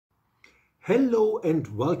Hello and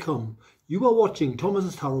welcome. You are watching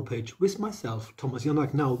Thomas's Tarot page with myself, Thomas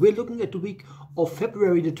Janak. Now we're looking at the week of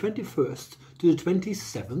February the 21st to the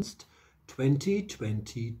 27th,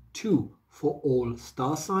 2022 for all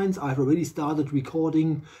star signs. I've already started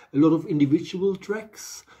recording a lot of individual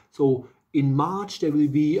tracks. So in March there will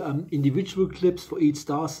be individual clips for each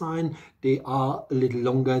star sign. They are a little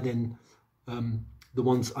longer than the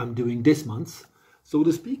ones I'm doing this month, so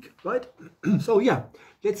to speak, right? So yeah,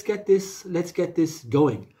 let's get this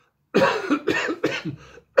going.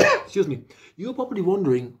 Excuse me. You're probably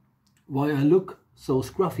wondering why I look so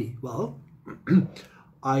scruffy. Well,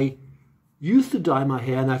 I used to dye my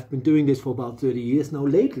hair, and I've been doing this for about 30 years now.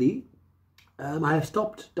 Lately, I have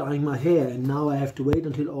stopped dyeing my hair, and now I have to wait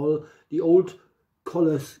until all the old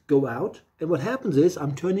colors go out. And what happens is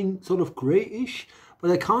I'm turning sort of grayish,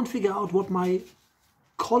 but I can't figure out what my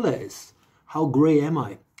color is. How gray am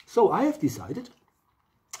I? So I have decided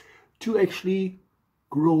to actually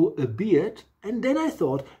grow a beard, and then I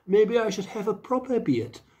thought maybe I should have a proper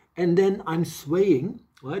beard, and then I'm swaying,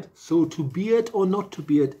 right? So to beard or not to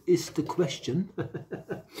beard is the question.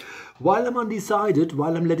 While I'm undecided,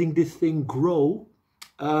 while I'm letting this thing grow,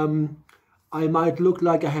 I might look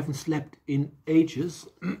like I haven't slept in ages,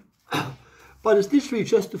 but it's literally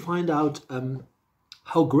just to find out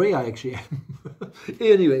how gray I actually am.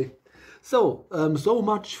 Anyway, so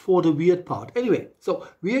much for the weird part. Anyway, so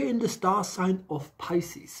we are in the star sign of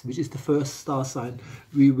Pisces, which is the first star sign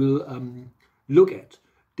we will look at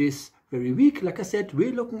this very week. Like I said,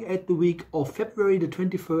 we're looking at the week of February the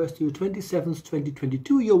 21st to the 27th,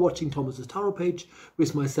 2022. You're watching Thomas's Tarot page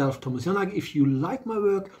with myself, Thomas Janak. If you like my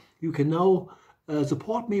work, you can now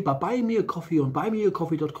support me by buying me a coffee on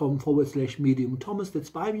buymeacoffee.com/medium Thomas. That's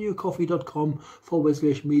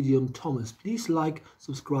buymeacoffee.com/medium Thomas. Please like,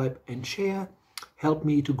 subscribe and share. Help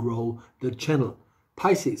me to grow the channel.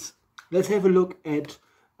 Pisces, let's have a look at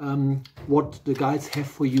what the guides have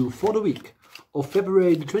for you for the week of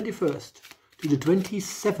February the 21st to the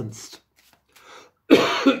 27th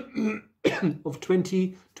of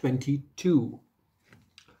 2022.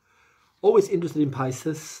 Always interested in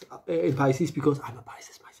Pisces because I'm a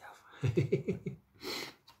Pisces myself.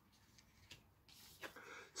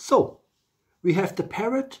 So we have the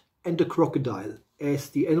parrot and the crocodile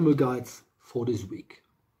as the animal guides for this week,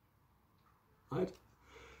 right?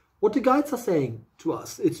 What the guides are saying to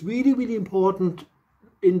us, it's really, really important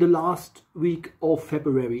in the last week of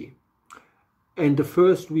February and the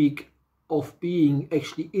first week of being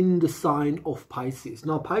actually in the sign of Pisces.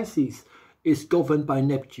 Now Pisces is governed by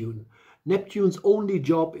Neptune. Neptune's only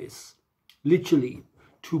job is literally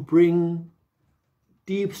to bring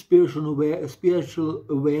deep spiritual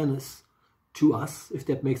awareness to us, if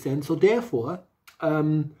that makes sense. So therefore,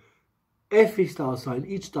 every star sign,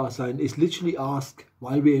 each star sign is literally asked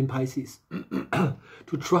while we're in Pisces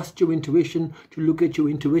to trust your intuition, to look at your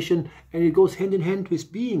intuition, and it goes hand in hand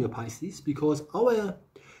with being a Pisces, because our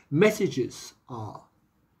messages are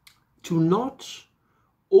to not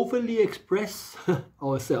overly express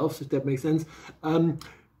ourselves, if that makes sense,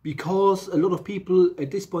 because a lot of people at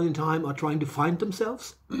this point in time are trying to find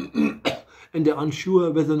themselves and they're unsure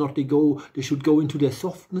whether or not they should go into their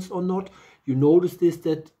softness or not. You notice this,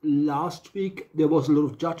 that last week there was a lot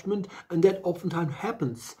of judgment, and that oftentimes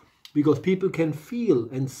happens because people can feel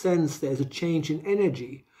and sense there's a change in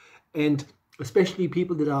energy, and especially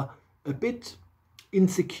people that are a bit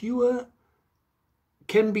insecure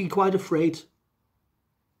can be quite afraid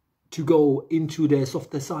to go into their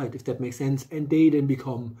softer side, if that makes sense, and they then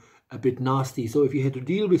become a bit nasty. So if you had to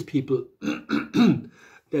deal with people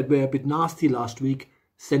that were a bit nasty last week,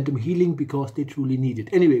 send them healing because they truly need it.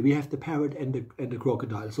 Anyway, we have the parrot and the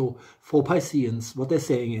crocodile. So for Pisceans, what they're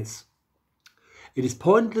saying is, it is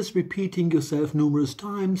pointless repeating yourself numerous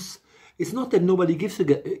times. It's not that nobody gives a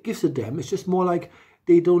damn. It's just more like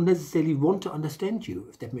they don't necessarily want to understand you,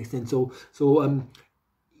 if that makes sense. So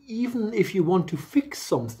even if you want to fix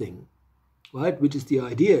something, right, which is the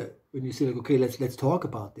idea, when you say like, okay, let's talk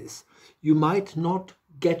about this, you might not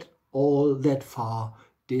get all that far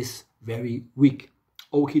this very week.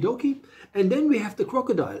 Okie dokie. And then we have the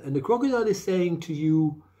crocodile, and the crocodile is saying to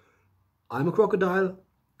you, I'm a crocodile.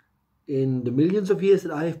 In the millions of years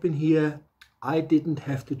that I have been here, I didn't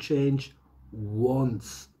have to change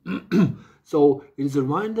once. So it is a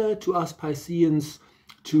reminder to us Pisceans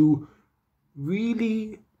to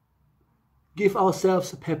really give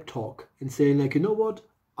ourselves a pep talk and say like, you know what,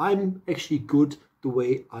 I'm actually good the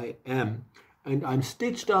way I am, and I'm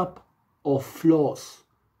stitched up of flaws,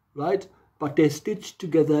 right? But they're stitched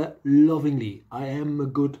together lovingly. I am a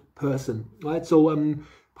good person, right? So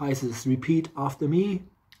Pisces, repeat after me.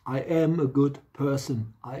 I am a good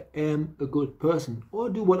person. I am a good person. Or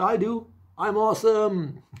do what I do. I'm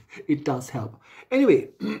awesome. It does help. Anyway,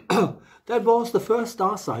 that was the first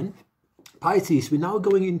star sign, Pisces. We're now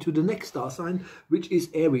going into the next star sign, which is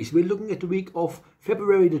Aries. We're looking at the week of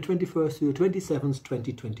February the 21st to the 27th,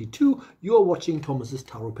 2022. You are watching Thomas's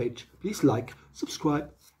Tarot page. Please like,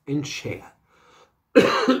 subscribe, and share.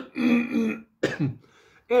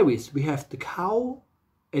 Aries, we have the cow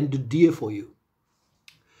and the deer for you.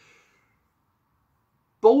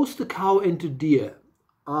 Both the cow and the deer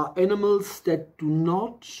are animals that do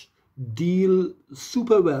not deal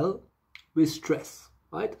super well with stress,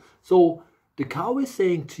 right? So the cow is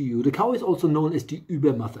saying to you, the cow is also known as the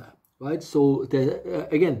Übermother, right? So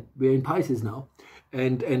again, we're in Pisces now,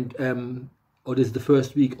 or this is the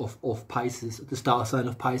first week of Pisces, the star sign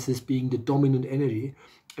of Pisces being the dominant energy.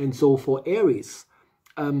 And so for Aries,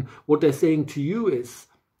 what they're saying to you is,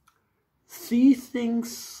 see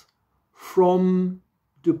things from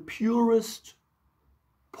the purest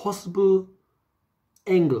possible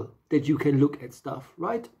angle that you can look at stuff,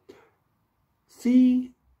 right?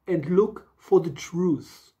 See and look for the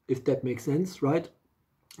truth, if that makes sense, right?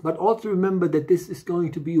 But also remember that this is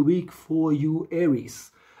going to be a week for you,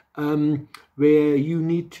 Aries, where you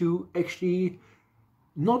need to actually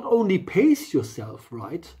not only pace yourself,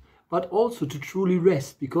 right, but also to truly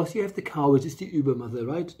rest, because you have the cow, which is the Übermother,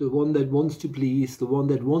 right? The one that wants to please, the one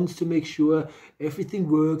that wants to make sure everything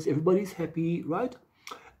works, everybody's happy, right?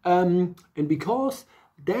 And because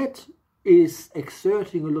that is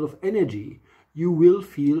exerting a lot of energy, you will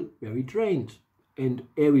feel very drained. And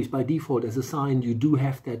Aries, by default, as a sign, you do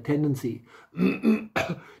have that tendency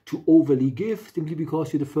to overly give, simply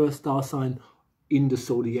because you're the first star sign in the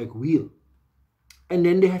zodiac wheel. And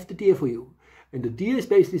then they have the deer for you. And the deer is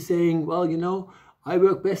basically saying, well, you know, I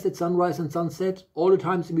work best at sunrise and sunset. All the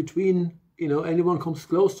times in between, you know, anyone comes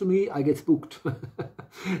close to me, I get spooked.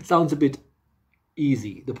 Sounds a bit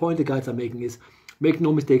easy. The point the guys are making is, make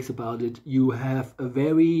no mistakes about it. You have a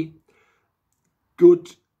very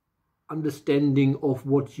good understanding of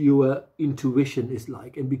what your intuition is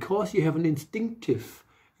like. And because you have an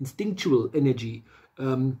instinctual energy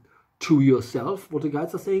to yourself, what the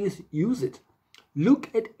guys are saying is, use it. Look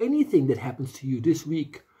at anything that happens to you this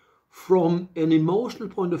week from an emotional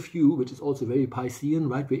point of view, which is also very Piscean,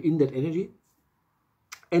 right? We're in that energy.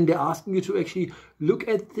 And they're asking you to actually look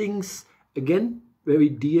at things, again, very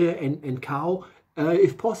deer and cow.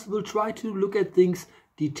 If possible, try to look at things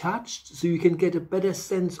detached so you can get a better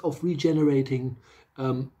sense of regenerating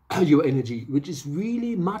your energy, which is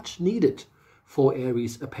really much needed for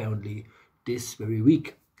Aries, apparently, this very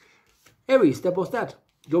week. Aries, that was that.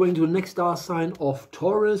 Going to the next star sign of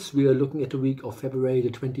Taurus, we are looking at the week of February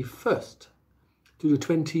the 21st to the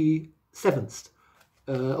 27th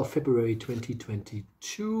of February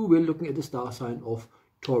 2022. We're looking at the star sign of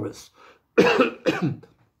Taurus.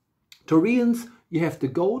 Taurians, you have the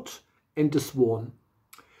goat and the swan.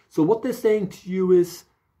 So what they're saying to you is,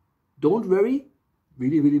 don't worry,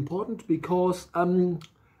 really, really important, because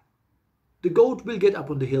the goat will get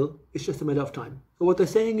up on the hill. It's just a matter of time. So what they're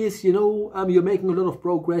saying is, you know, you're making a lot of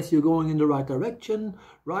progress. You're going in the right direction,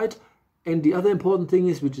 right? And the other important thing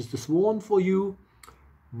is, which is the swan for you,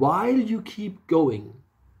 while you keep going,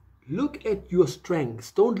 look at your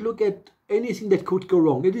strengths. Don't look at anything that could go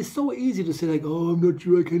wrong. It is so easy to say like, oh, I'm not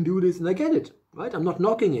sure I can do this. And I get it, right? I'm not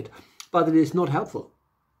knocking it, but it is not helpful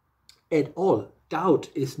at all. Doubt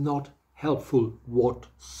is not helpful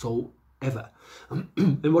whatsoever.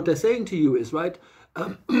 And what they're saying to you is, right,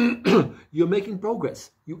 you're making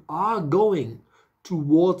progress. You are going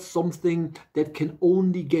towards something that can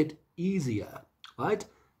only get easier, right?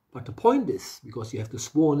 But the point is, because you have the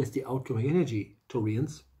swan as the outgoing energy,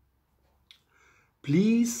 Taurians,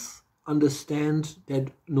 please understand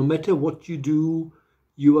that no matter what you do,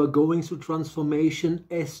 you are going through transformation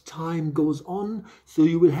as time goes on. So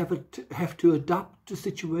you will have to adapt to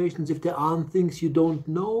situations. If there aren't things you don't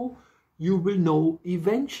know, you will know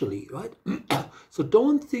eventually, right? So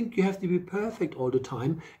don't think you have to be perfect all the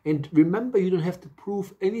time. And remember, you don't have to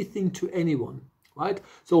prove anything to anyone, right?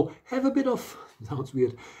 So have a bit of, sounds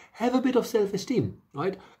weird, have a bit of self-esteem,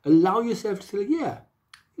 right? Allow yourself to say, yeah,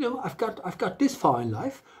 you know, I've got this far in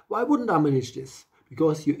life. Why wouldn't I manage this?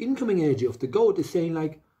 Because your incoming energy of the goat is saying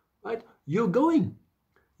like, right, you're going,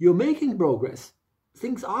 you're making progress.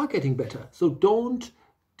 Things are getting better. So don't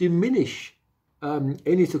diminish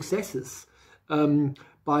any successes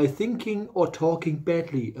by thinking or talking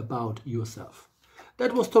badly about yourself.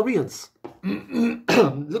 That was Taurians.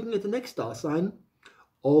 Looking at the next star sign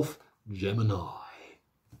of Gemini.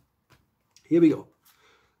 Here we go.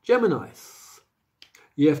 Geminis.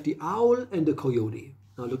 You have the owl and the coyote.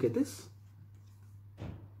 Now look at this.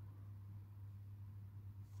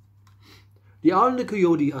 The Owl and the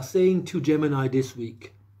Coyote are saying to Gemini this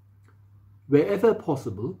week, wherever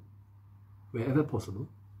possible, it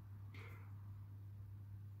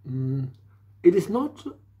is not,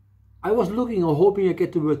 I was looking or hoping I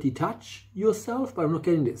get the word detach yourself, but I'm not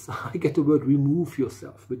getting this. I get the word remove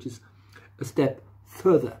yourself, which is a step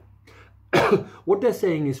further. What they're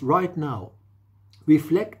saying is right now,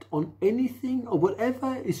 reflect on anything or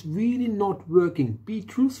whatever is really not working. Be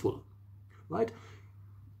truthful, right?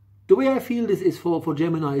 The way I feel this is for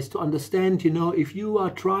Gemini is to understand, you know, if you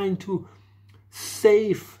are trying to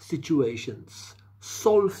save situations,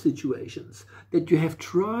 solve situations that you have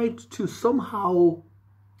tried to somehow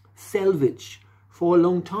salvage for a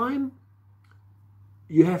long time,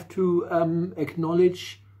 you have to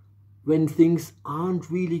acknowledge when things aren't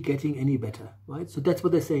really getting any better, right? So that's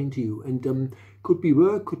what they're saying to you. And could be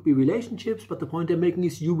work, could be relationships, but the point they're making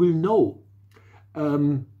is you will know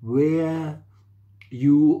where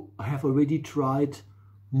you have already tried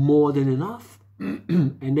more than enough.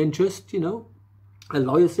 And then just, you know,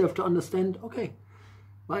 allow yourself to understand, okay,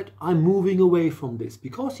 right, I'm moving away from this.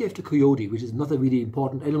 Because you have the Coyote, which is not a really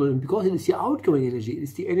important animal, and because it is your outgoing energy,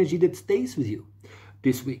 it's the energy that stays with you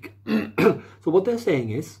this week. So what they're saying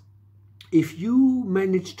is, if you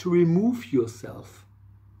manage to remove yourself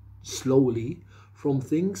slowly from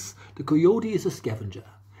things, the Coyote is a scavenger.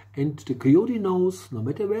 And the Coyote knows, no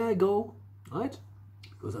matter where I go, right,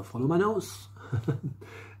 because I follow my nose,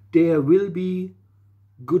 there will be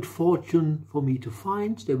good fortune for me to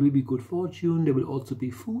find. There will be good fortune. There will also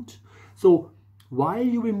be food. So while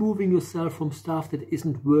you're removing yourself from stuff that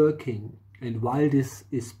isn't working, and while this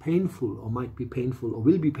is painful or might be painful or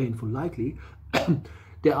will be painful likely,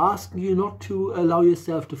 they're asking you not to allow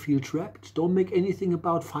yourself to feel trapped. Don't make anything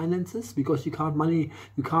about finances, because you can't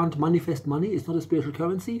manifest money. It's not a spiritual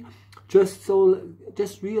currency. Just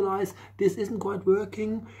realize this isn't quite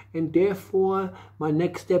working, and therefore my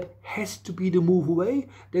next step has to be to move away.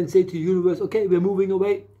 Then say to the universe, okay, we're moving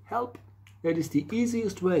away, help. That is the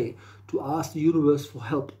easiest way to ask the universe for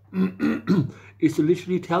help, is to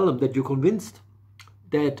literally tell them that you're convinced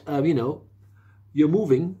that, you know, you're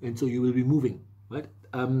moving, and so you will be moving, right?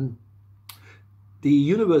 The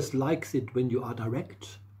universe likes it when you are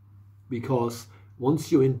direct, because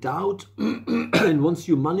once you're in doubt and once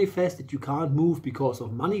you manifest that you can't move because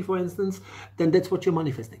of money, for instance, then that's what you're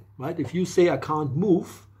manifesting, right? If you say, I can't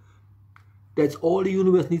move, that's all the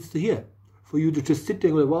universe needs to hear. For you to just sit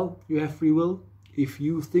there and go, well, you have free will. If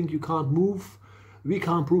you think you can't move, we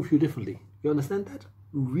can't prove you differently. You understand that?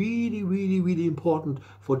 Really, really, really important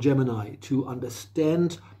for Gemini to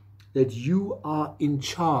understand that you are in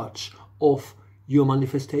charge of your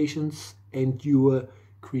manifestations and your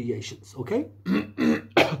creations, okay?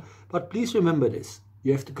 But please remember this.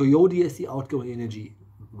 You have the Coyote as the outgoing energy.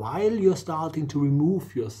 While you're starting to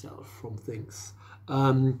remove yourself from things,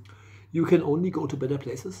 you can only go to better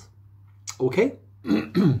places, okay?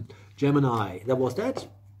 Gemini, that was that.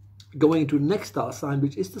 Going to the next star sign,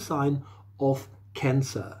 which is the sign of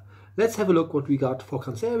Cancer. Let's have a look what we got for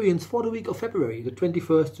Cancerians for the week of February, the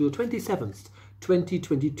 21st to the 27th,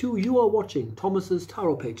 2022. You are watching Thomas's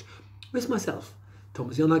Tarot page with myself,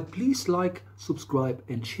 Thomas Jonak. Please like, subscribe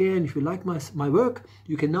and share. And if you like my work,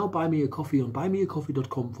 you can now buy me a coffee on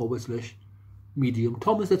buymeacoffee.com/Medium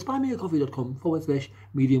Thomas. That's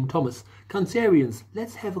buymeacoffee.com/Medium Thomas. Cancerians,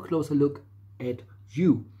 let's have a closer look at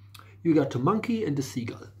you. You got the monkey and the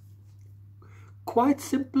seagull. Quite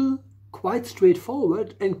simple, quite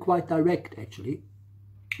straightforward, and quite direct, actually.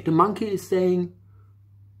 The monkey is saying,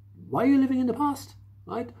 why are you living in the past,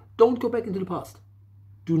 right? Don't go back into the past.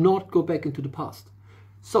 Do not go back into the past.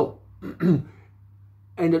 So, and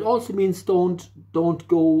it also means don't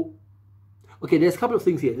go. Okay, there's a couple of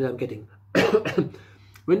things here that I'm getting.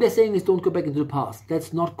 When they're saying this, don't go back into the past,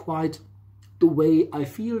 that's not quite the way I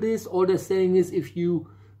feel this. All they're saying is, if you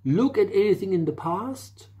look at anything in the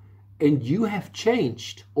past and you have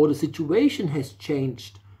changed, or the situation has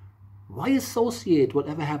changed, why associate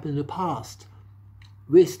whatever happened in the past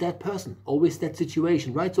with that person or with that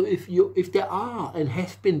situation, right? So if there are and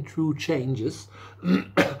have been true changes,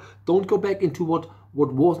 don't go back into what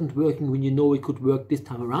wasn't working when you know it could work this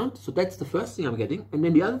time around. So that's the first thing I'm getting. And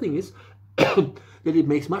then the other thing is that it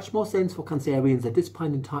makes much more sense for Cancerians at this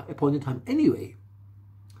point in time anyway,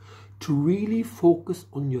 to really focus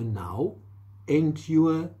on your now and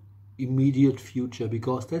your immediate future,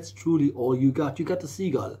 because that's truly all you got. You got the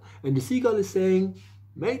seagull, and the seagull is saying,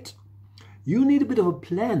 mate, you need a bit of a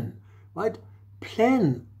plan, right?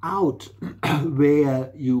 Plan out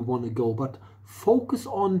where you want to go, but focus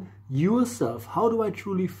on yourself. How do I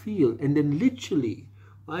truly feel? And then literally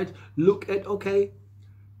right? Look at, okay,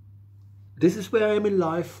 this is where I am in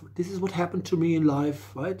life. This is what happened to me in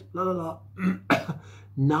life, right? La la la.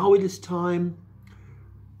 Now it is time.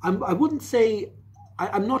 I wouldn't say,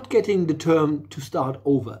 I'm not getting the term to start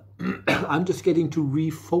over. I'm just getting to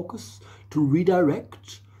refocus, to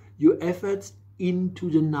redirect your efforts into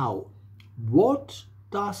the now. What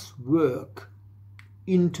does work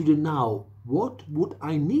into the now? What would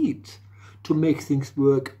I need to make things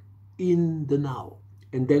work in the now?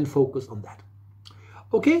 And then focus on that.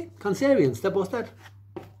 Okay, Cancerians, that was that.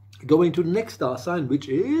 Going to the next star sign, which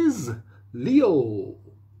is Leo.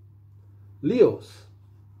 Leos,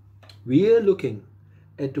 we are looking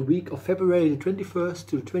at the week of February the 21st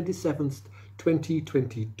to the 27th,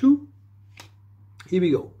 2022. Here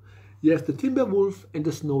we go. You have the timber wolf and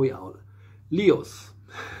the snowy owl. Leos.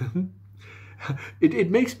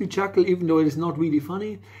 It makes me chuckle, even though it is not really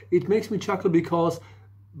funny. It makes me chuckle because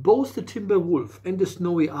both the timber wolf and the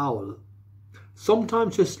snowy owl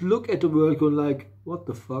sometimes just look at the world going like, what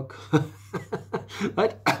the fuck?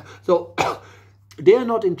 Right? So they are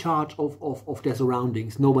not in charge of their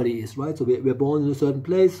surroundings. Nobody is, right? So we're born in a certain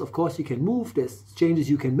place. Of course, you can move. There's changes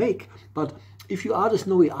you can make. But if you are the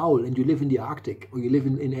snowy owl and you live in the Arctic, or you live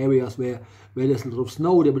in areas where there's a lot of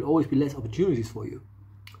snow, there will always be less opportunities for you,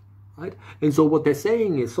 right? And so what they're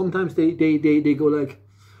saying is sometimes they go like,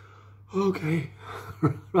 okay,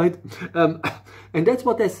 right? And that's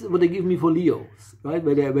what they give me for Leos, right?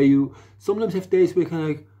 Where you sometimes have days where you're kind of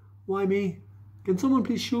like, why me? Can someone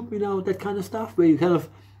please shoot me now? That kind of stuff where you kind of,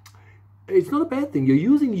 it's not a bad thing. You're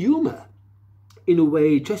using humor in a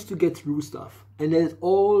way just to get through stuff. And that's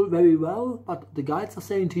all very well, but the guides are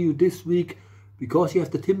saying to you this week, because you have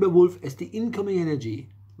the timber wolf as the incoming energy,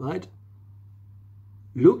 right?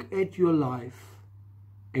 Look at your life.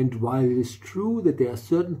 And while it is true that there are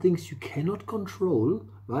certain things you cannot control,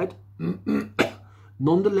 right?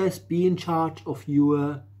 Nonetheless, be in charge of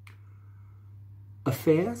your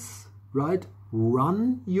affairs, right?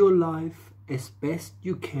 Run your life as best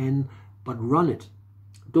you can, but run it.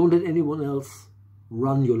 Don't let anyone else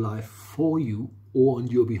run your life for you or on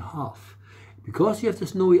your behalf. Because you have the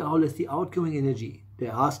snowy owl as the outgoing energy,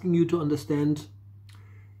 they're asking you to understand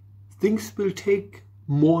things will take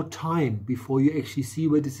more time before you actually see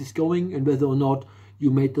where this is going and whether or not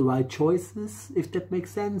you made the right choices, if that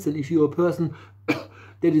makes sense. And if you're a person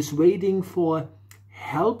that is waiting for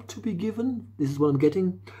help to be given, this is what I'm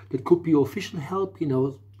getting, that could be official help, you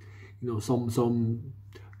know, some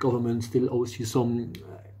government still owes you some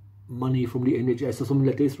money from the NHS or something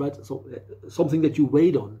like this, right? So something that you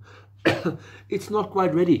wait on. It's not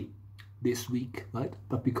quite ready this week, right?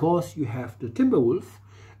 But because you have the timber wolf,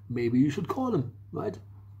 maybe you should call him, right?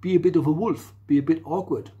 Be a bit of a wolf, be a bit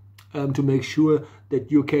awkward, to make sure that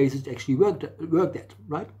your case is actually worked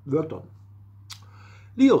on.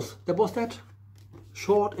 Leos, that was that.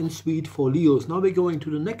 Short and sweet for Leos. Now we're going to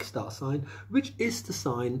the next star sign, which is the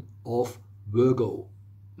sign of Virgo.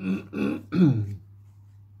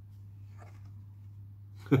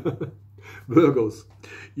 Virgos,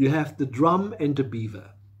 you have the drum and the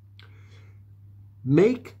beaver.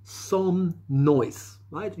 Make some noise,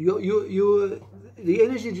 right? The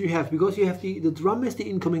energy that you have, because you have the drum is the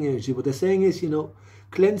incoming energy. What they're saying is, you know,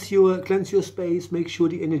 cleanse your space, make sure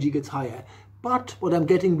the energy gets higher. But what I'm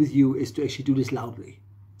getting with you is to actually do this loudly,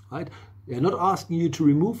 right? They're not asking you to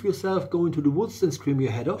remove yourself, go into the woods and scream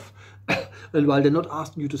your head off. And while they're not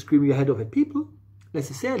asking you to scream your head off at people,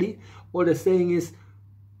 necessarily, what they're saying is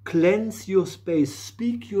cleanse your space,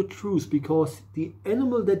 speak your truth, because the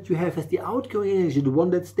animal that you have as the outgoing energy, the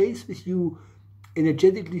one that stays with you,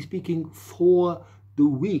 energetically speaking, for the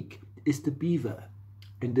week, is the beaver.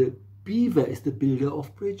 And the beaver is the builder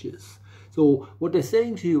of bridges. So what they're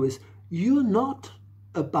saying to you is, you're not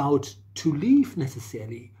about to leave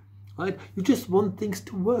necessarily, right? You just want things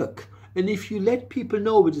to work. And if you let people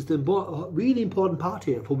know, which is the really important part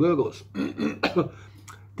here for Virgos,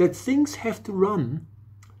 that things have to run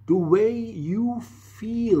the way you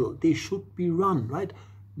feel they should be run, right?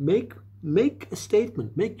 Make a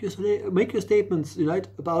statement, make your statements, right,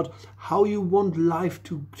 about how you want life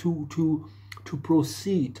to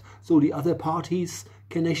proceed, so the other parties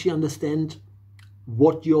can actually understand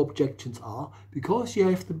what your objections are. Because you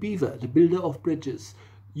have the beaver, the builder of bridges,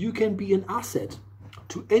 you can be an asset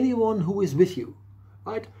to anyone who is with you,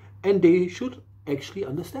 right? And they should actually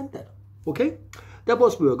understand that. Okay, that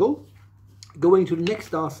was Virgo. Going to the next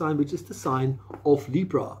star sign, which is the sign of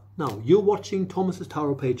Libra. Now, you're watching Thomas's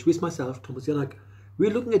Tarot page with myself, Thomas Janak.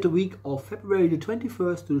 We're looking at the week of February the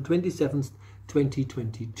 21st to the 27th,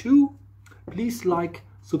 2022. Please like,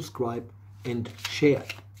 subscribe, and share.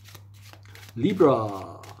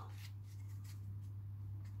 Libra.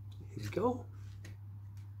 Here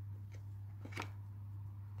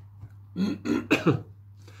we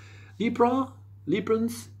go.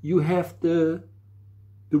 Librans, you have the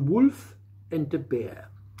wolf and the bear.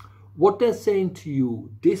 What they're saying to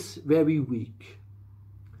you this very week,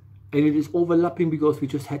 and it is overlapping because we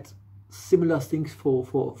just had similar things for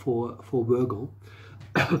Virgo.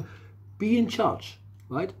 Be in charge,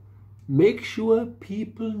 right? Make sure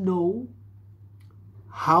people know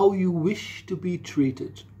how you wish to be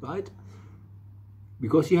treated, right?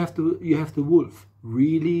 Because you have the wolf.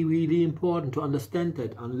 Really, really important to understand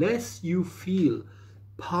that unless you feel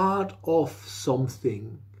part of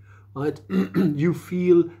something, right, you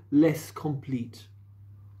feel less complete.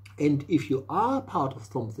 And if you are part of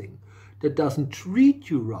something that doesn't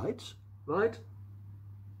treat you right,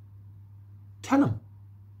 tell them,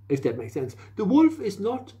 if that makes sense. The wolf is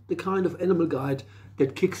not the kind of animal guide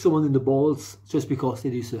that kicks someone in the balls just because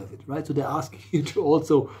they deserve it, right? So they're asking you to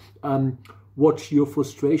also watch your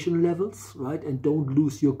frustration levels, right? And don't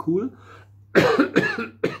lose your cool.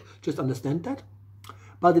 Just understand that.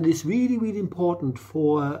 But it is really, really important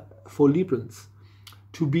for Librans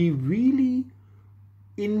to be really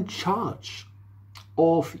in charge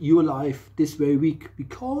of your life this very week,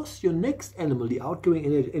 because your next animal, the outgoing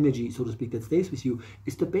energy, so to speak, that stays with you,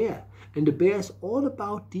 is the bear. And the bear is all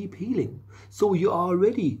about deep healing. So you are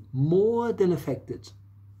already more than affected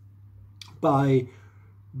by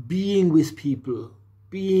being with people,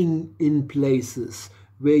 being in places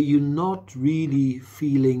where you're not really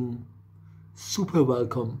feeling super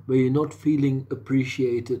welcome, where you're not feeling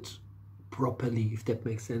appreciated properly, if that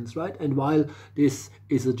makes sense, right? And while this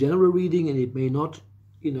is a general reading and it may not,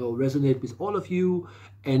 resonate with all of you,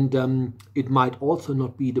 and it might also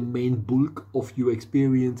not be the main bulk of your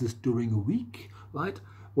experiences during a week, right?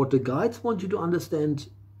 What the guides want you to understand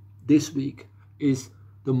this week is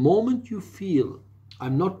the moment you feel,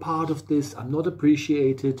 I'm not part of this, I'm not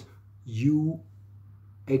appreciated, you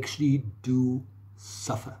actually do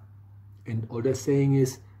suffer. And all they're saying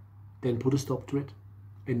is, then put a stop to it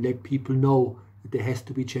and let people know that there has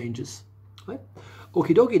to be changes, right?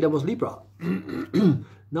 Okie dokie, that was Libra.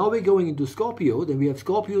 Now we're going into Scorpio. Then we have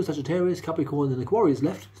Scorpio, Sagittarius, Capricorn, and Aquarius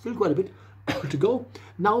left. Still quite a bit to go.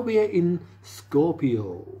 Now we are in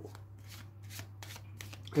Scorpio.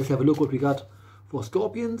 Let's have a look what we got for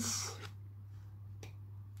Scorpions.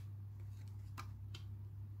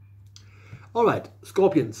 All right,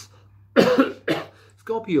 Scorpions.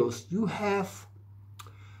 Scorpios, you have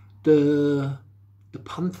the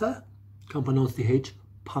panther, can't pronounce the H,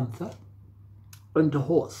 panther, and the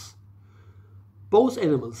horse. Both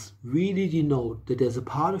animals really denote that there's a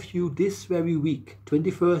part of you this very week,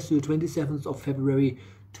 21st to the 27th of February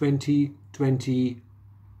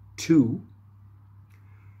 2022,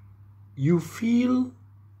 you feel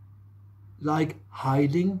like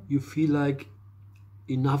hiding, you feel like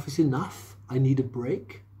enough is enough, I need a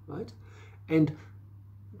break, right? And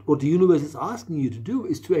what the universe is asking you to do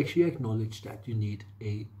is to actually acknowledge that you need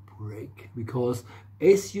a break. Because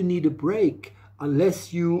as you need a break,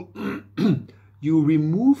 unless you you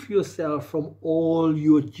remove yourself from all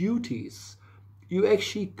your duties, you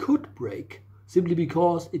actually could break simply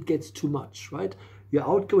because it gets too much, right? Your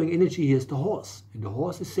outgoing energy here is the horse. And the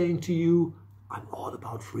horse is saying to you, I'm all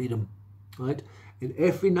about freedom, right? And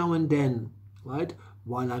every now and then, right,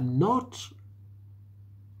 while I'm not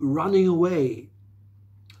running away,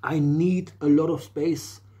 I need a lot of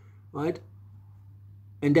space, right?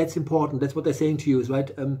 And that's important. That's what they're saying to you, is right.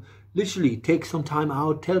 Literally, take some time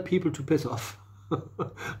out. Tell people to piss off,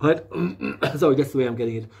 right? Sorry, that's the way I'm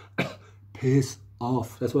getting it. Piss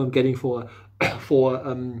off. That's what I'm getting for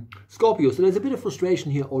Scorpio. So there's a bit of frustration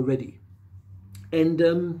here already,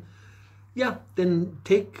 and yeah, then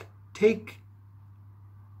take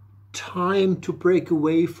time to break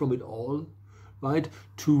away from it all, right?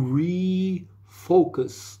 To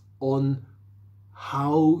refocus on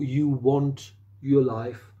how you want your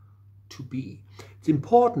life to be. It's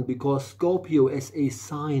important because Scorpio as a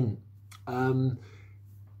sign,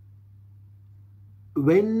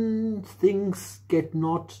 when things get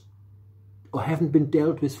not or haven't been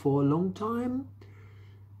dealt with for a long time,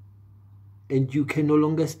 and you can no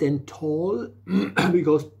longer stand tall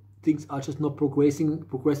because things are just not progressing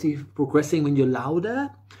when you're louder,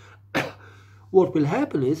 what will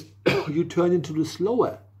happen is you turn into the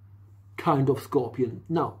slower kind of scorpion.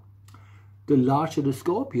 Now, the larger the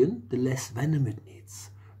scorpion, the less venom it needs.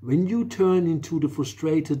 When you turn into the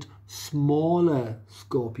frustrated, smaller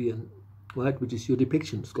scorpion, right, which is your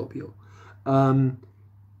depiction, Scorpio,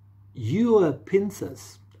 your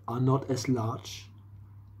pincers are not as large,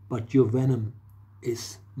 but your venom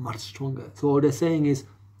is much stronger. So all they're saying is,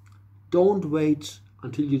 don't wait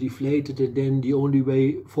until you deflated, and then the only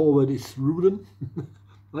way forward is through them,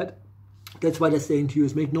 right? That's why they're saying to you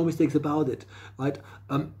is make no mistakes about it, right?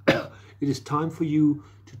 It is time for you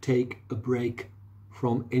to take a break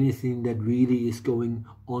from anything that really is going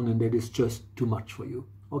on and that is just too much for you,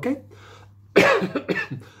 okay?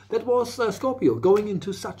 That was Scorpio going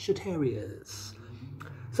into Sagittarius.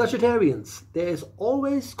 Sagittarians, there is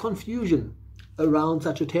always confusion around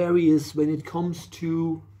Sagittarius when it comes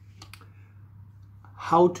to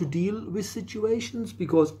how to deal with situations,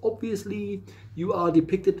 because obviously you are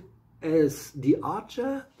depicted as the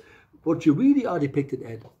archer. What you really are depicted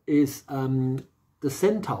at is the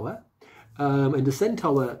centaur, and the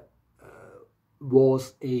centaur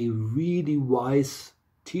was a really wise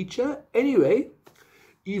teacher. Anyway,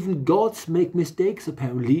 even gods make mistakes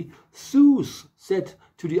apparently. Zeus said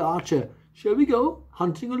to the archer, shall we go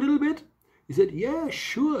hunting a little bit? He said, yeah,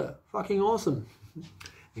 sure, fucking awesome.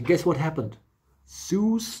 And guess what happened?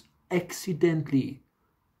 Zeus accidentally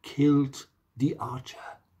killed the archer.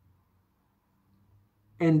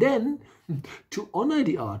 And then, to honor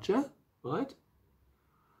the archer, right,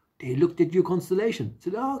 they looked at your constellation.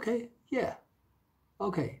 Said, oh, okay, yeah,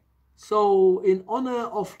 okay. So, in honor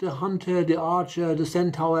of the hunter, the archer, the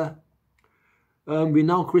centaur, we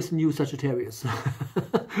now christen you Sagittarius.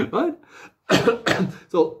 Right?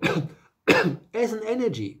 So, as an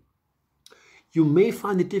energy, you may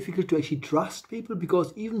find it difficult to actually trust people,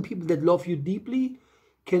 because even people that love you deeply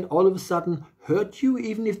can all of a sudden hurt you,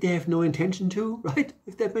 even if they have no intention to, right?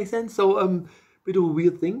 If that makes sense. So, bit of a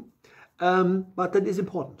weird thing, but that is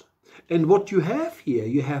important. And what you have here,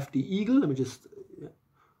 you have the eagle. Let me just, I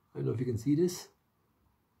don't know if you can see this.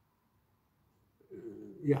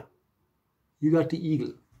 Yeah, you got the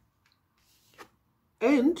eagle.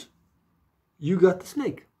 And you got the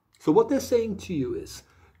snake. So what they're saying to you is,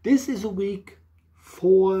 this is a week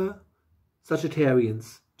for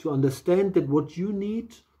Sagittarians to understand that what you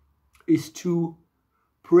need is to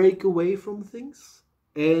break away from things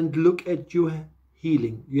and look at your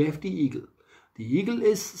healing. You have the eagle. The eagle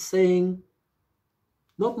is saying,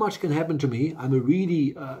 not much can happen to me. I'm a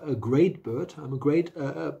really a great bird. I'm a great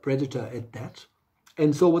predator at that.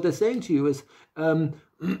 And so what they're saying to you is,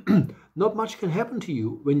 not much can happen to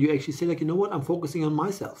you when you actually say, like, you know what, I'm focusing on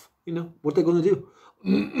myself. You know, what they're going to do.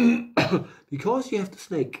 Because you have the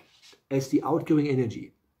snake as the outgoing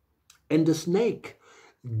energy. And the snake,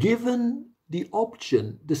 given the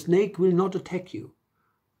option, the snake will not attack you.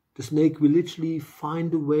 The snake will literally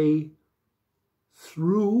find a way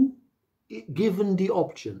through, given the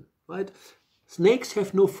option, right? Snakes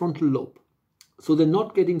have no frontal lobe. So they're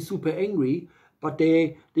not getting super angry, but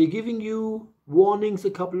they're giving you warnings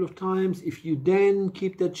a couple of times. If you then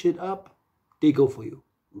keep that shit up, they go for you,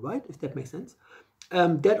 right? If that makes sense.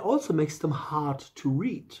 That also makes them hard to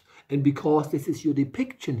read. And because this is your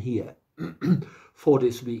depiction here for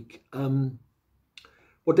this week,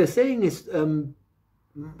 what they're saying is,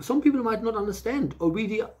 some people might not understand or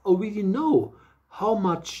really know how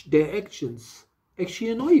much their actions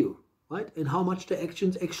actually annoy you, right? And how much their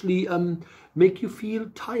actions actually make you feel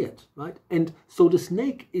tired, right? And so the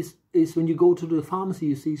snake is when you go to the pharmacy,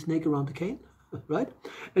 you see snake around the cane, right?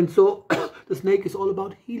 And so the snake is all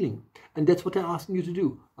about healing. And that's what they're asking you to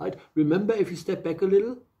do, right? Remember, if you step back a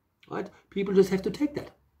little, right, people just have to take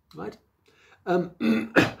that, right? And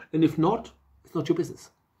if not, it's not your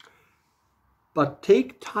business. But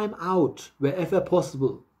take time out wherever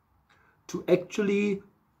possible to actually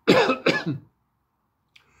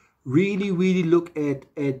really look at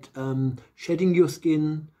shedding your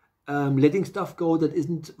skin, letting stuff go that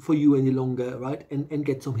isn't for you any longer, right? And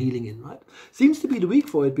get some healing in, right? Seems to be the week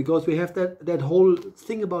for it, because we have that whole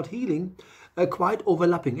thing about healing quite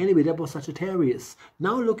overlapping. Anyway, that was Sagittarius.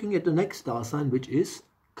 Now looking at the next star sign, which is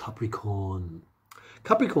Capricorn.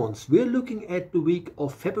 Capricorns, we're looking at the week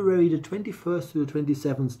of February the 21st to the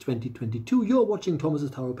 27th, 2022. You're watching Thomas's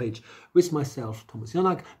Tarot page with myself, Thomas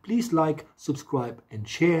Janak. Please like, subscribe and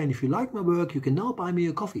share. And if you like my work, you can now buy me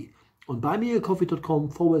a coffee on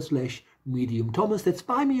buymeacoffee.com/Medium Thomas. That's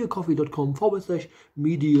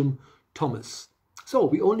buymeacoffee.com/Medium Thomas. So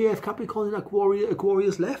we only have Capricorn and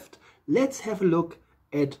Aquarius left. Let's have a look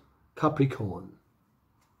at Capricorn.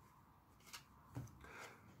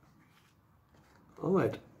 All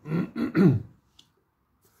right.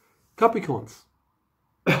 Capricorns.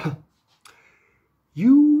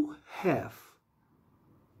 You have,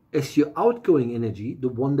 as your outgoing energy, the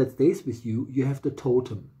one that stays with you, you have the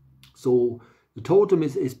totem. So the totem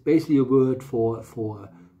is basically a word for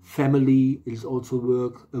family. It is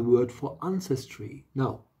also a word for ancestry.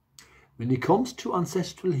 Now, when it comes to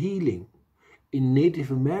ancestral healing, in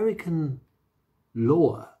Native American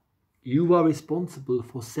lore, you are responsible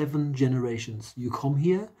for 7 generations. You come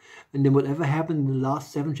here, and then whatever happened in the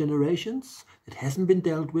last 7 generations that hasn't been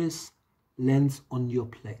dealt with lands on your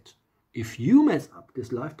plate. If you mess up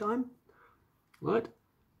this lifetime, right,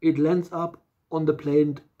 it lands up on the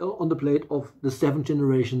plate of the 7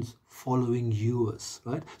 generations following yours,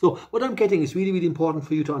 right? So what I'm getting is really, really important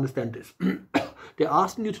for you to understand this. They're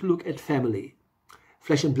asking you to look at family,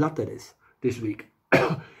 flesh and blood, that is, this week,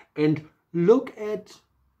 and look at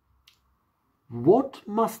what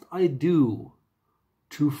must I do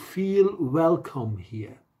to feel welcome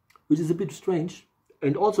here, which is a bit strange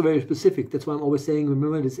and also very specific. That's why I'm always saying,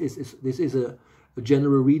 remember, this is a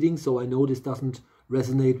general reading, so I know this doesn't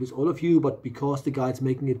resonate with all of you, but because the guide's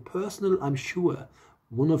making it personal, I'm sure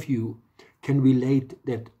one of you can relate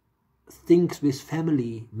that things with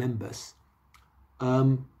family members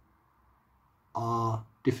are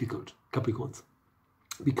difficult, Capricorns,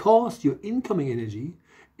 because your incoming energy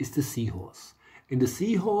is the seahorse. And the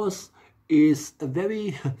seahorse is a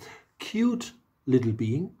very cute little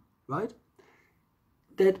being, right?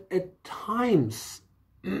 That at times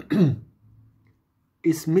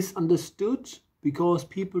is misunderstood because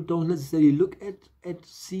people don't necessarily look at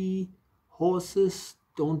seahorses,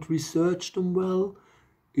 don't research them well.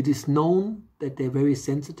 It is known that they're very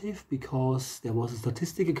sensitive because there was a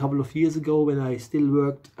statistic a couple of years ago when I still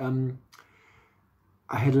worked.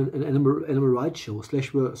 I had an animal rights show,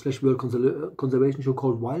 slash world conservation show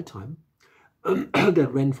called Wild Time that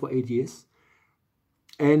ran for 8 years.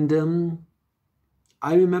 And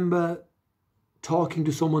I remember talking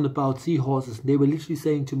to someone about seahorses, and they were literally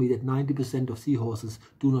saying to me that 90% of seahorses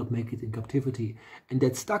do not make it in captivity. And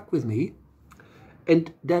that stuck with me.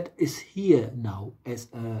 And that is here now as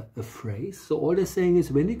a phrase. So all they're saying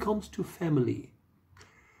is, when it comes to family,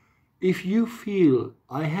 if you feel,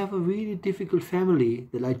 I have a really difficult family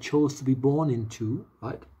that I chose to be born into,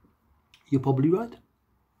 right? You're probably right,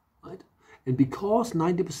 right? And because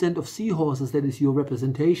 90% of seahorses, that is your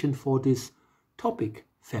representation for this topic,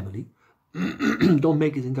 family, don't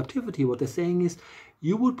make it in captivity, what they're saying is,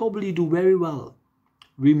 you would probably do very well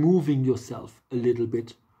removing yourself a little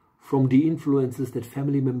bit from the influences that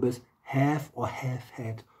family members have or have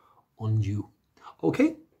had on you.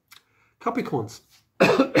 Okay? Capricorns.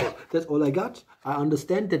 That's all I got. I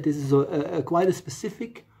understand that this is quite a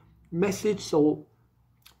specific message, so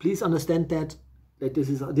please understand that this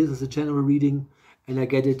is a general reading, and I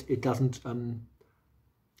get it. It doesn't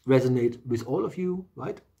resonate with all of you,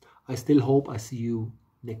 right? I still hope I see you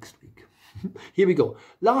next week. Here we go.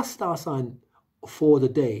 Last star sign for the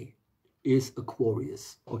day is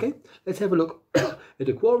Aquarius. Okay, let's have a look at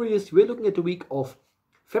Aquarius. We're looking at the week of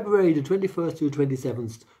February the 21st to the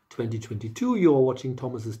 27th, 2022. You are watching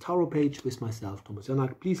Thomas's Tarot page with myself, Thomas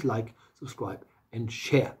Janak. Please like, subscribe, and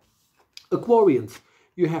share. Aquarians,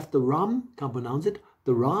 you have the ram, can't pronounce it,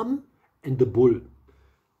 the ram and the bull.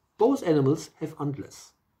 Both animals have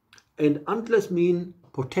antlers, and antlers mean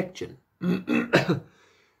protection.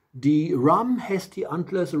 The ram has the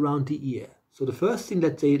antlers around the ear. So the first thing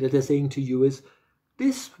that they're saying to you is,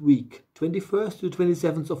 this week, 21st to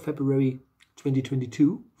 27th of February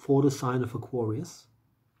 2022, for the sign of Aquarius,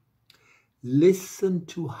 listen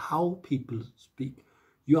to how people speak.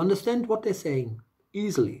 You understand what they're saying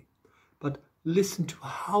easily, but listen to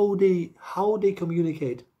how they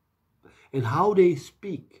communicate and how they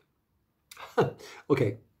speak.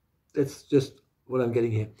 Okay, that's just what I'm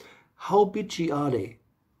getting here. How bitchy are they?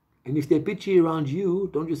 And if they're bitchy around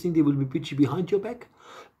you, don't you think they will be bitchy behind your back?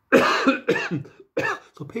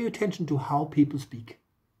 So pay attention to how people speak.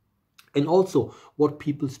 And also what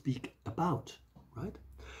people speak about, right?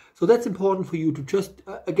 So that's important for you to just,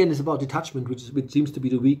 again, it's about detachment, which seems to be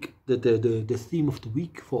the week, the theme of the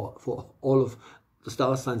week for all of the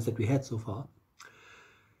star signs that we had so far.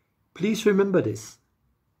 Please remember this.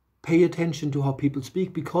 Pay attention to how people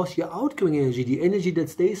speak, because your outgoing energy, the energy that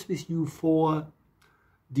stays with you for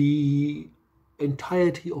the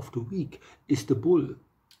entirety of the week, is the bull.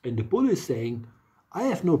 And the bull is saying, I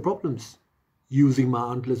have no problems using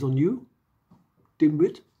my antlers on you,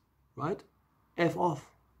 dimwit, right? F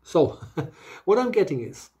off. So what I'm getting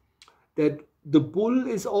is that the bull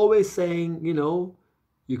is always saying, you know,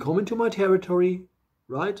 you come into my territory,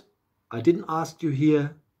 right? I didn't ask you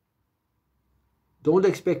here. Don't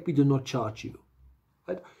expect me to not charge you,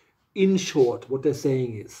 right? In short, what they're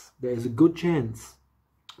saying is, there's a good chance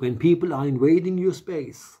when people are invading your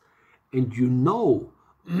space and you know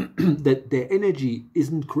that their energy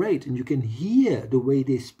isn't great, and you can hear the way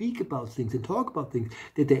they speak about things and talk about things,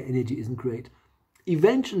 that their energy isn't great.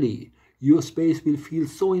 Eventually, your space will feel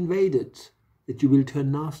so invaded that you will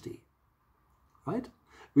turn nasty, right?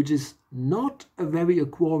 which is not a very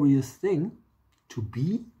Aquarius thing to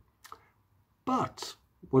be. But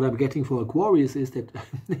what I'm getting for Aquarius is that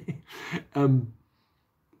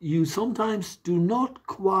you sometimes do not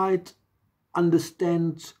quite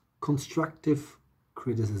understand constructive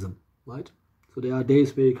criticism, right? So there are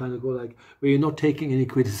days where you kind of go like, where you're not taking any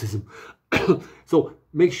criticism. So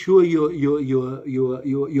make sure you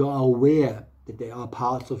are aware that there are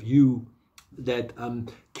parts of you that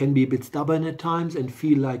can be a bit stubborn at times and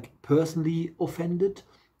feel like personally offended,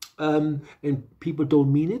 and people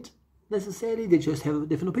don't mean it necessarily, they just have a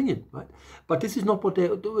different opinion, right? But this is not what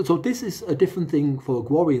they're, so this is a different thing for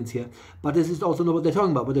Aquarians here, but this is also not what they're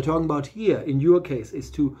talking about. What they're talking about here, in your case,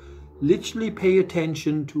 is to literally pay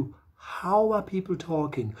attention to how are people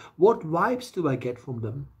talking, what vibes do I get from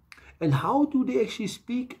them, and how do they actually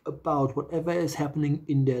speak about whatever is happening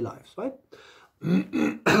in their lives, right?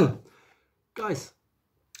 Guys,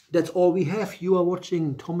 that's all we have. You are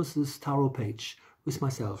watching Thomas's tarot page with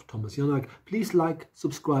myself, Thomas Janak. Please like,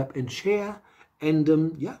 subscribe and share.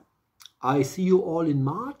 And yeah, I see you all in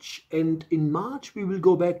March. And in March we will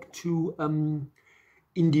go back to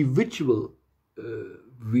individual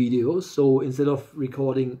videos. So instead of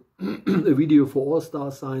recording a video for all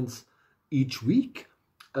star signs each week,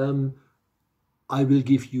 I will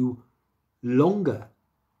give you longer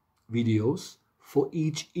videos for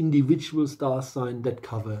each individual star sign that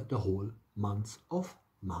cover the whole month of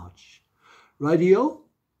March. Radio.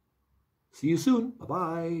 See you soon.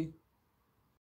 Bye-bye.